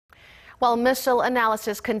While missile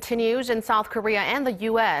analysis continues in South Korea and the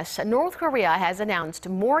U.S., North Korea has announced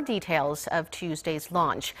more details of Tuesday's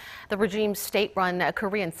launch. The regime's state-run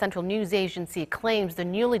Korean Central News Agency claims the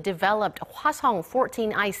newly developed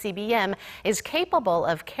Hwasong-14 ICBM is capable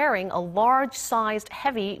of carrying a large-sized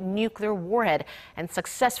heavy nuclear warhead and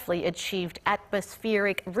successfully achieved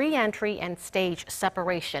atmospheric reentry and stage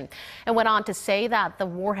separation. It went on to say that the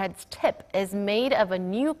warhead's tip is made of a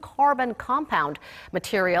new carbon compound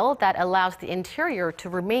material that allows the interior to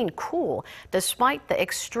remain cool despite the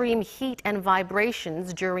extreme heat and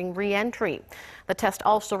vibrations during re-entry. The test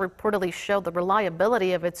also reportedly showed the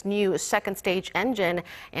reliability of its new second-stage engine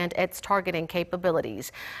and its targeting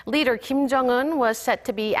capabilities. Leader Kim Jong-un was set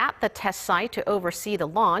to be at the test site to oversee the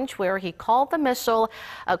launch, where he called the missile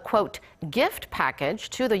a, quote, gift package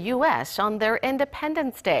to the U.S. on their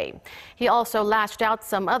Independence Day. He also lashed out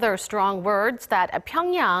some other strong words that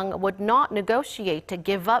Pyongyang would not negotiate to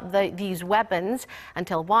give up these weapons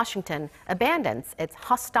until Washington abandons its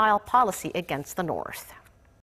hostile policy against the North.